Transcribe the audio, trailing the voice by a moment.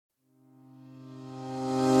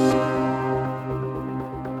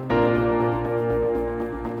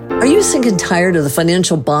you sick and tired of the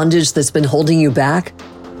financial bondage that's been holding you back?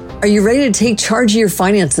 Are you ready to take charge of your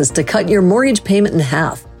finances to cut your mortgage payment in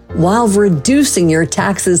half while reducing your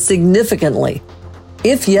taxes significantly?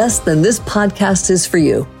 If yes, then this podcast is for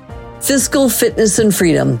you. Fiscal Fitness and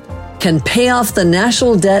Freedom can pay off the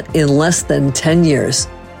national debt in less than 10 years.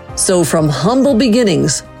 So from humble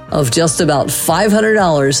beginnings of just about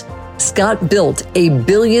 $500, Scott built a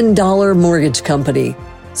billion-dollar mortgage company.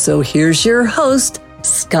 So here's your host,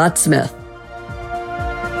 Scott Smith.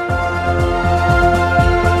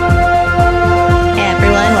 Hey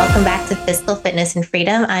everyone, welcome back to Fiscal Fitness and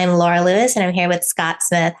Freedom. I'm Laura Lewis and I'm here with Scott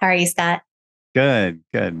Smith. How are you, Scott? Good.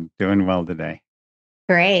 Doing well today.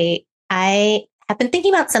 Great. I have been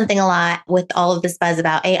thinking about something a lot with all of this buzz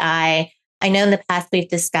about AI. I know in the past we've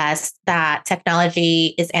discussed that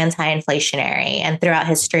technology is anti-inflationary, and throughout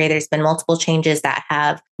history, there's been multiple changes that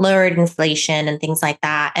have lowered inflation and things like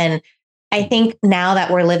that. And I think now that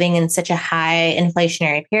we're living in such a high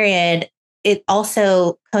inflationary period, it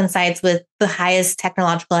also coincides with the highest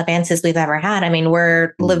technological advances we've ever had. I mean,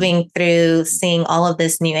 we're living through seeing all of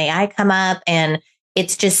this new AI come up, and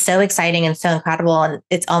it's just so exciting and so incredible. And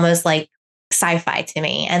it's almost like sci-fi to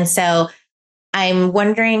me. And so I'm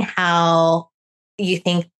wondering how you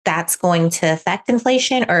think that's going to affect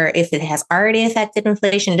inflation, or if it has already affected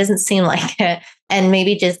inflation. It doesn't seem like it. And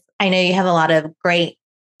maybe just, I know you have a lot of great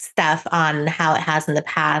stuff on how it has in the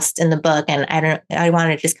past in the book. And I want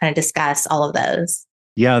to just kind of discuss all of those.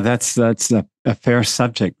 Yeah, that's a fair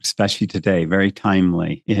subject, especially today, very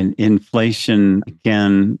timely. In inflation,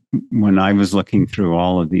 again, when I was looking through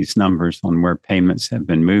all of these numbers on where payments have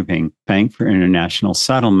been moving, Bank for International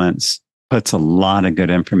Settlements puts a lot of good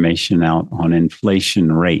information out on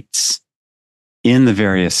inflation rates in the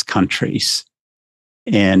various countries.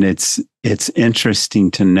 And it's interesting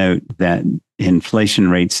to note that inflation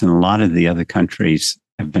rates in a lot of the other countries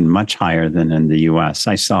have been much higher than in the US.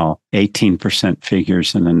 I saw 18%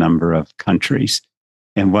 figures in a number of countries.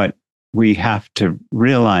 And what we have to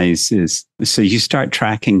realize is, so you start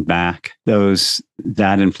tracking back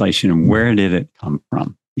that inflation and where did it come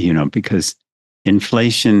from? Because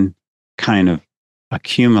inflation kind of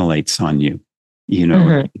accumulates on you.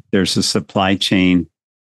 There's a supply chain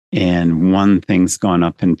and one thing's gone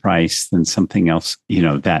up in price, then something else,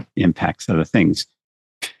 that impacts other things.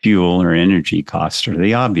 Fuel or energy costs are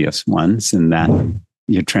the obvious ones, and that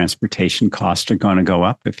your transportation costs are going to go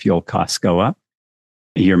up. If fuel costs go up,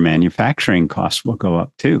 your manufacturing costs will go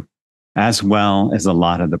up too, as well as a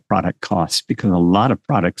lot of the product costs, because a lot of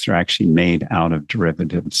products are actually made out of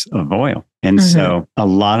derivatives of oil. And so a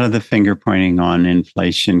lot of the finger pointing on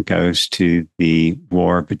inflation goes to the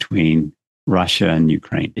war between Russia and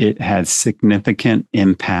Ukraine. It has significant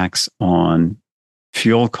impacts on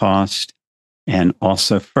fuel cost and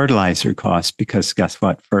also fertilizer costs, because guess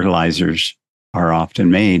what? Fertilizers are often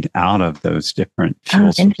made out of those different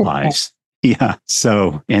fuel supplies. Yeah.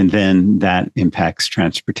 So, and then that impacts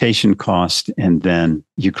transportation cost. And then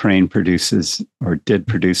Ukraine produces or did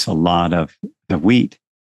produce a lot of the wheat.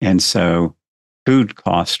 And so food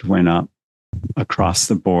cost went up across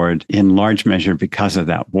the board in large measure because of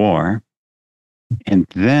that war. And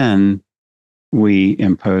then we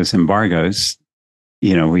impose embargoes.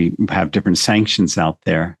 We have different sanctions out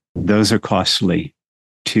there. Those are costly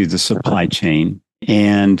to the supply chain.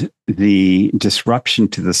 And the disruption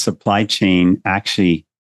to the supply chain actually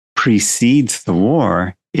precedes the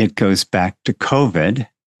war. It goes back to COVID,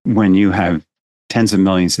 when you have tens of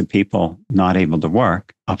millions of people not able to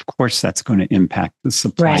work. Of course, that's going to impact the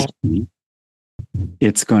supply chain.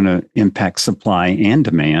 It's going to impact supply and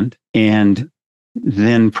demand. And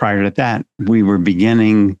then prior to that, we were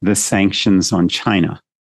beginning the sanctions on China.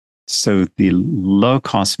 So the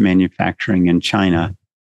low-cost manufacturing in China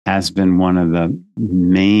has been one of the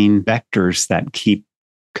main vectors that keep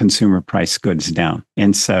consumer price goods down.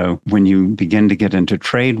 And so when you begin to get into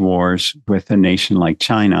trade wars with a nation like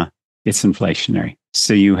China, it's inflationary.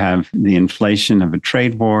 So you have the inflation of a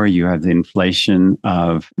trade war, you have the inflation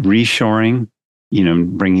of reshoring,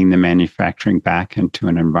 bringing the manufacturing back into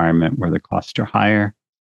an environment where the costs are higher.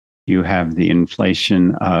 You have the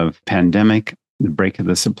inflation of pandemic, the break of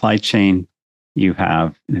the supply chain. You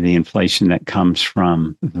have the inflation that comes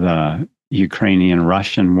from the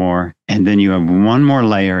Ukrainian-Russian war. And then you have one more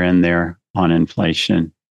layer in there on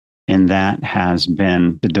inflation. And that has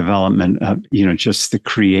been the development of, just the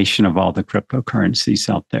creation of all the cryptocurrencies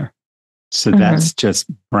out there. So that's just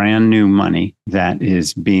brand new money that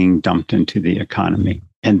is being dumped into the economy.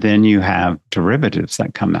 And then you have derivatives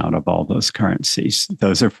that come out of all those currencies.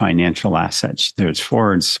 Those are financial assets. There's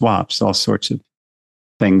forward swaps, all sorts of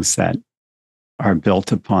things that are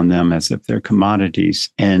built upon them as if they're commodities.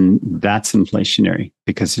 And that's inflationary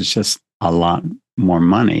because it's just a lot more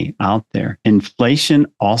money out there. Inflation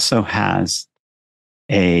also has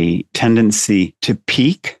a tendency to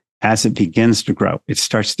peak as it begins to grow. It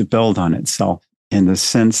starts to build on itself in the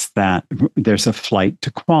sense that there's a flight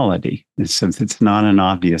to quality, since it's not an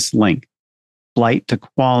obvious link. Flight to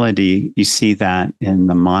quality, you see that in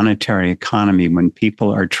the monetary economy when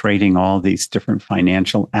people are trading all these different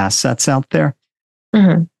financial assets out there.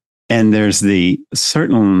 Mm-hmm. And there's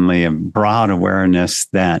certainly a broad awareness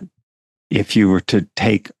that if you were to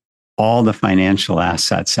take all the financial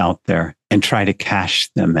assets out there and try to cash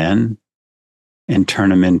them in and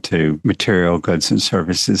turn them into material goods and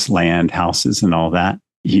services, land, houses, and all that,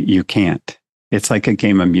 you can't. It's like a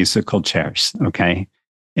game of musical chairs, okay?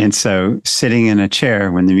 And so sitting in a chair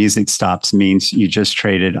when the music stops means you just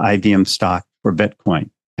traded IBM stock for Bitcoin,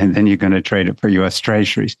 and then you're going to trade it for US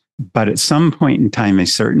Treasuries. But at some point in time, a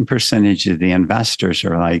certain percentage of the investors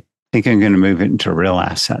are like, I think I'm going to move it into real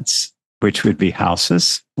assets, which would be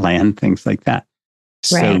houses, land, things like that.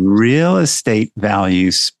 Right. So real estate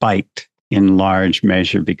values spiked in large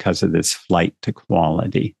measure because of this flight to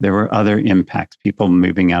quality. There were other impacts, people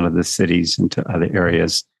moving out of the cities into other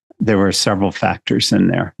areas. There were several factors in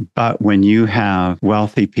there. But when you have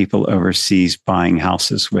wealthy people overseas buying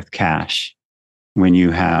houses with cash, when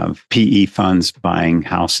you have PE funds buying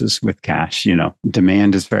houses with cash,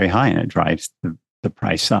 demand is very high and it drives the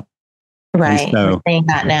price up. Right. So, we're saying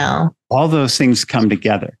that now. All those things come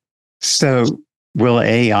together. So will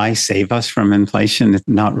AI save us from inflation?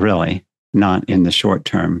 Not really, not in the short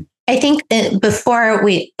term. I think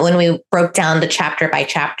when we broke down the chapter by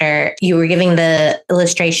chapter, you were giving the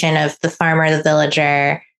illustration of the farmer, the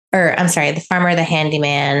villager, the farmer, the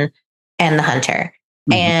handyman, and the hunter,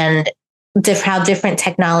 mm-hmm. and how different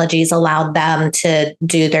technologies allowed them to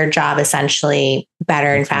do their job essentially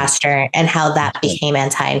better and faster, and how that became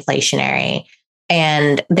anti-inflationary.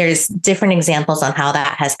 And there's different examples on how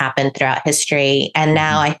that has happened throughout history. And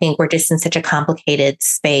now I think we're just in such a complicated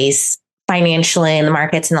space financially in the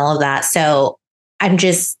markets and all of that. So I'm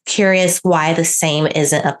just curious why the same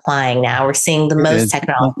isn't applying now. We're seeing the most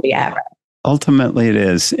technology ever. Ultimately it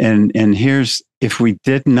is. And here's, if we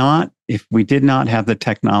did not have the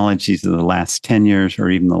technologies of the last 10 years or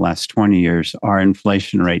even the last 20 years, our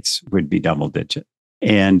inflation rates would be double digit.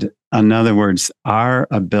 And in other words, our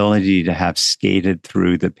ability to have skated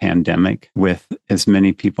through the pandemic with as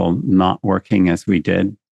many people not working as we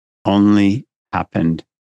did only happened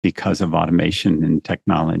because of automation and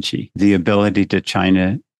technology. The ability of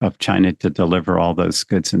China to deliver all those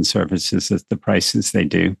goods and services at the prices they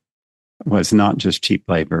do was not just cheap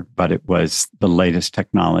labor, but it was the latest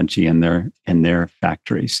technology in their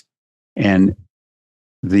factories. And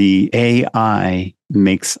the AI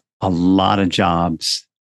makes a lot of jobs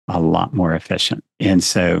a lot more efficient. And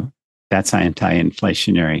so that's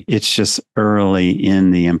anti-inflationary. It's just early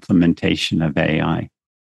in the implementation of AI.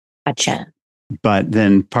 Gotcha. But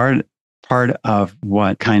then part of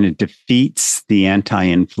what kind of defeats the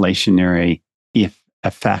anti-inflationary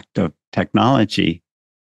effect of technology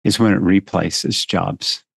is when it replaces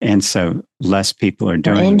jobs. And so less people are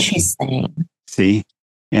doing Interesting. it. See?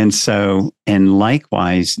 And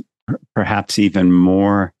likewise, perhaps even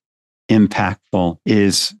more impactful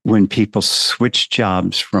is when people switch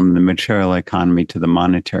jobs from the material economy to the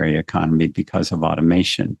monetary economy because of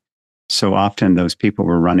automation. So often those people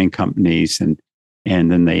were running companies and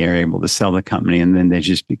then they are able to sell the company and then they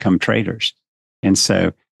just become traders. And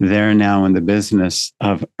so they're now in the business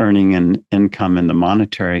of earning an income in the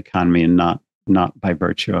monetary economy and not by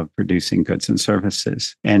virtue of producing goods and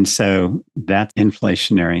services. And so that's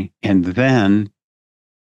inflationary. And then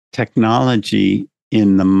technology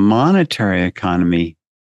in the monetary economy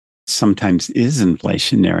sometimes is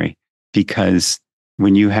inflationary because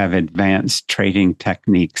when you have advanced trading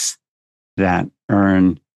techniques that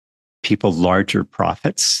earn people larger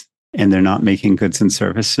profits and they're not making goods and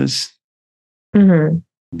services, mm-hmm.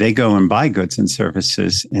 they go and buy goods and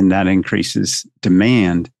services and that increases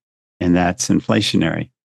demand and that's inflationary.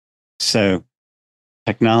 So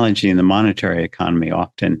technology in the monetary economy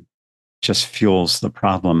often just fuels the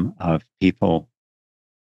problem of people,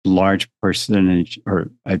 large percentage or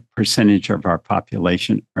a percentage of our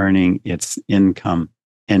population earning its income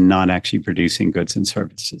and not actually producing goods and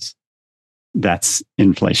services. That's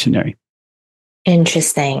inflationary.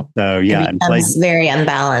 Interesting. So yeah, it becomes very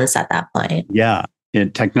unbalanced at that point. Yeah,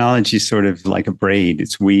 technology is sort of like a braid.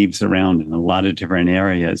 It weaves around in a lot of different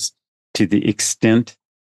areas. To the extent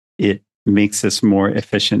it makes us more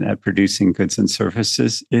efficient at producing goods and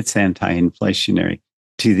services, it's anti-inflationary.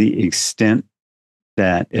 To the extent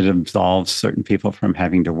that it absolves certain people from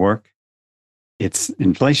having to work, it's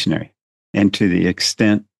inflationary. And to the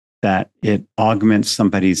extent that it augments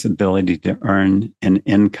somebody's ability to earn an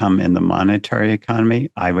income in the monetary economy,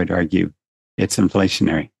 I would argue it's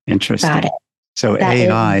inflationary. Interesting. Got it. So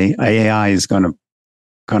AI is going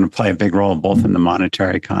to play a big role both in the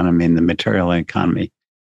monetary economy and the material economy.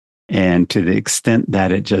 And to the extent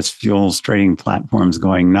that it just fuels trading platforms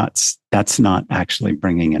going nuts, that's not actually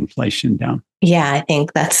bringing inflation down. Yeah, I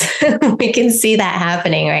think that's, we can see that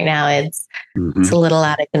happening right now. It's a little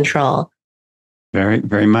out of control. Very,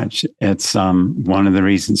 very much. It's one of the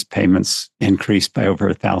reasons payments increased by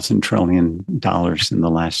over $1,000 trillion in the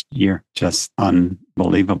last year. Just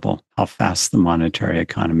unbelievable how fast the monetary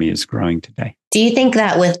economy is growing today. Do you think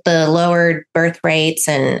that with the lowered birth rates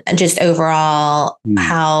and just overall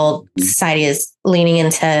how society is leaning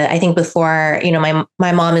into, I think before,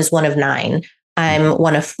 my mom is one of 9. I'm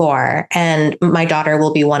one of 4, and my daughter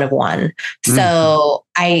will be one of 1. So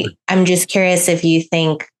I'm just curious if you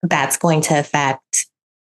think that's going to affect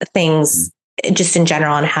things just in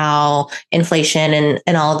general on how inflation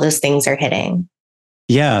and all of those things are hitting.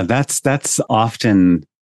 Yeah, that's often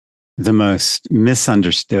the most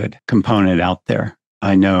misunderstood component out there.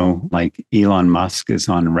 I know like Elon Musk is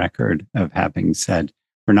on record of having said,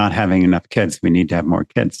 we're not having enough kids. We need to have more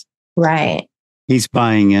kids. Right. He's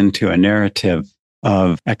buying into a narrative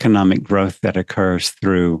of economic growth that occurs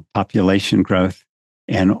through population growth.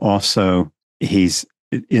 And also it's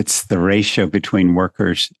the ratio between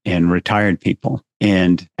workers and retired people.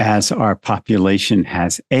 And as our population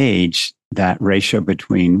has aged, that ratio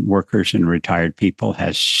between workers and retired people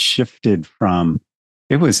has shifted from,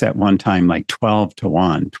 it was at one time like 12 to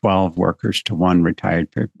 1, 12 workers to 1 retired.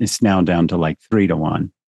 It's now down to like 3 to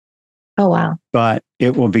 1. Oh, wow. But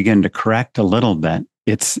it will begin to correct a little bit.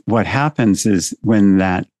 It's what happens is when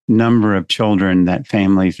that number of children that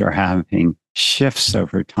families are having shifts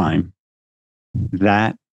over time,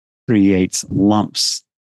 that creates lumps.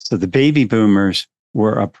 So the baby boomers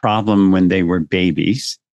were a problem when they were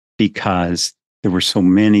babies because there were so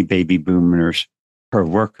many baby boomers per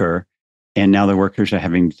worker. And now the workers are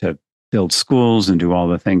having to build schools and do all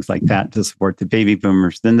the things like that to support the baby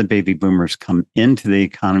boomers. Then the baby boomers come into the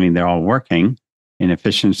economy. They're all working and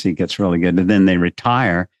efficiency gets really good. And then they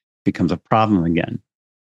retire, becomes a problem again.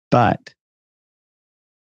 But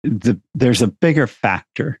there's a bigger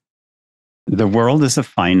factor. The world is a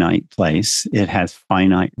finite place. It has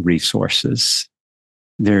finite resources.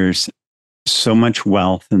 There's so much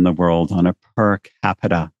wealth in the world on a per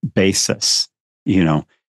capita basis.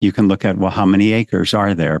 You can look at, well, how many acres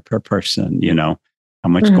are there per person? How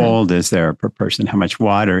much gold is there per person? How much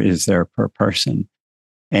water is there per person?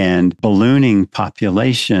 And ballooning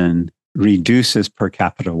population reduces per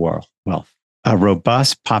capita wealth. A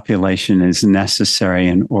robust population is necessary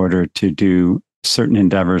in order to do certain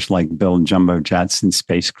endeavors like build jumbo jets and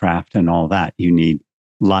spacecraft and all that. You need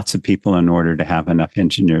lots of people in order to have enough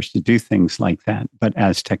engineers to do things like that. But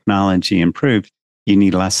as technology improves, you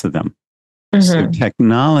need less of them. So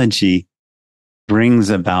technology brings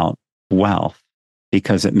about wealth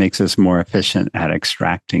because it makes us more efficient at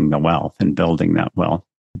extracting the wealth and building that wealth.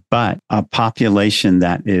 But a population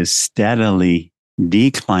that is steadily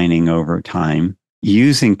declining over time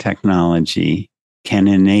using technology can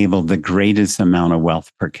enable the greatest amount of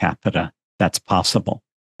wealth per capita that's possible.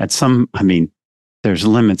 There's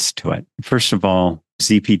limits to it. First of all,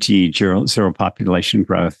 ZPG, zero population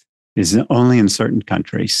growth, is only in certain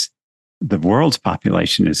countries. The world's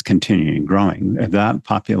population is continuing growing. That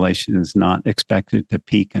population is not expected to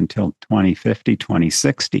peak until 2050,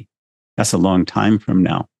 2060. That's a long time from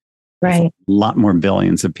now. Right. A lot more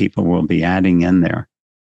billions of people will be adding in there.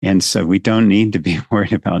 And so we don't need to be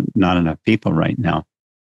worried about not enough people right now.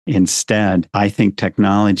 Instead, I think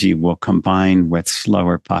technology will combine with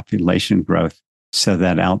slower population growth so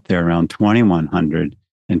that out there around 2100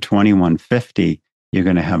 and 2150, you're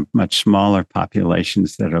going to have much smaller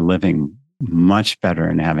populations that are living much better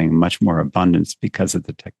and having much more abundance because of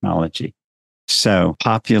the technology. So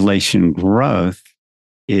population growth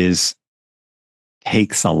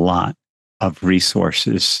takes a lot of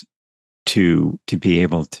resources to be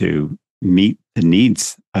able to meet the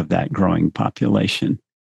needs of that growing population.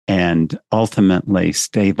 And ultimately, a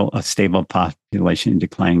stable population,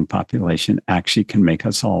 declining population actually can make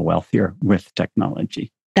us all wealthier with technology.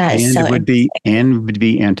 It would be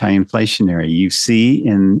anti-inflationary. You see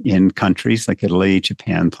in countries like Italy,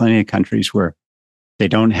 Japan, plenty of countries where they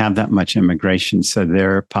don't have that much immigration, so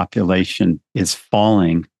their population is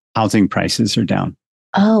falling. Housing prices are down.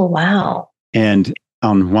 Oh, wow. And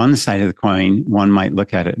on one side of the coin, one might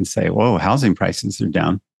look at it and say, whoa, housing prices are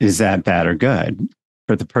down. Is that bad or good?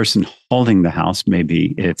 For the person holding the house,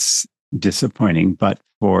 maybe it's disappointing, but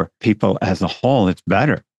for people as a whole, it's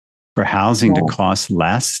better. For housing to cost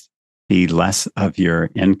less, be less of your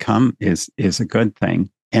income is a good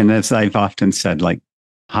thing. And as I've often said, like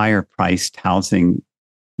higher priced housing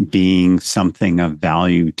being something of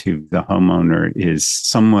value to the homeowner is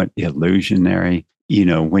somewhat illusionary. You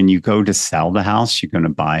know, when you go to sell the house, you're going to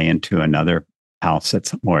buy into another house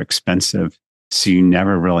that's more expensive. So you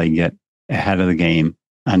never really get ahead of the game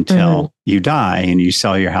until you die and you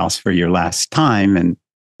sell your house for your last time and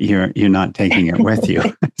you're not taking it with you.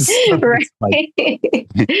 So right. Like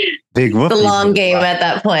big whoopee. The long game at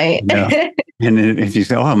that point. You know? And if you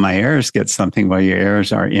say, oh, my heirs get something, well, your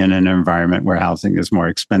heirs are in an environment where housing is more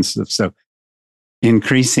expensive. So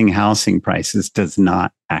increasing housing prices does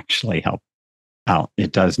not actually help out.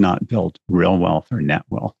 It does not build real wealth or net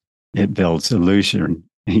wealth. It builds illusion,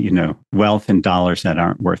 wealth in dollars that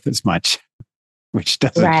aren't worth as much, which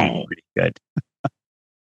doesn't feel pretty good.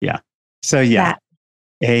 Yeah. So yeah,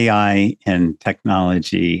 AI and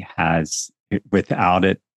technology without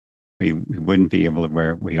it, we wouldn't be able to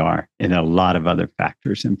where we are, and a lot of other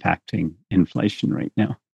factors impacting inflation right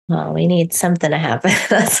now. Well, we need something to happen.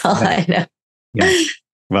 That's all I know. Yeah.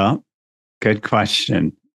 Well, good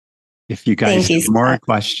question. If you guys have more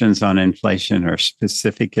questions on inflation or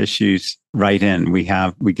specific issues, write in. We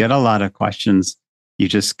get a lot of questions. You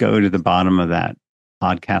just go to the bottom of that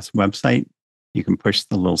podcast website. You can push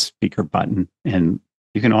the little speaker button, and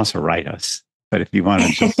you can also write us. But if you want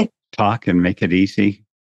to just talk and make it easy,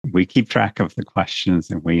 we keep track of the questions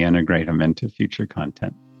and we integrate them into future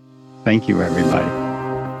content. Thank you, everybody.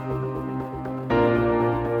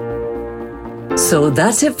 So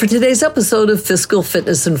that's it for today's episode of Fiscal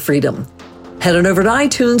Fitness and Freedom. Head on over to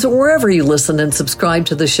iTunes or wherever you listen and subscribe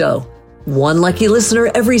to the show. One lucky listener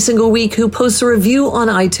every single week who posts a review on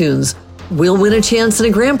iTunes will win a chance in a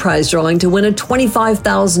grand prize drawing to win a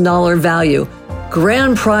 $25,000 value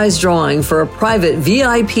grand prize drawing for a private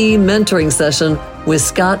VIP mentoring session with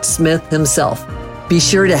Scott Smith himself. Be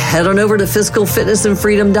sure to head on over to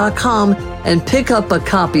fiscalfitnessandfreedom.com and pick up a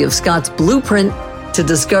copy of Scott's blueprint to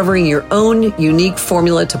discovering your own unique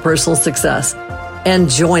formula to personal success. And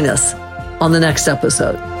join us on the next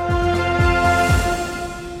episode.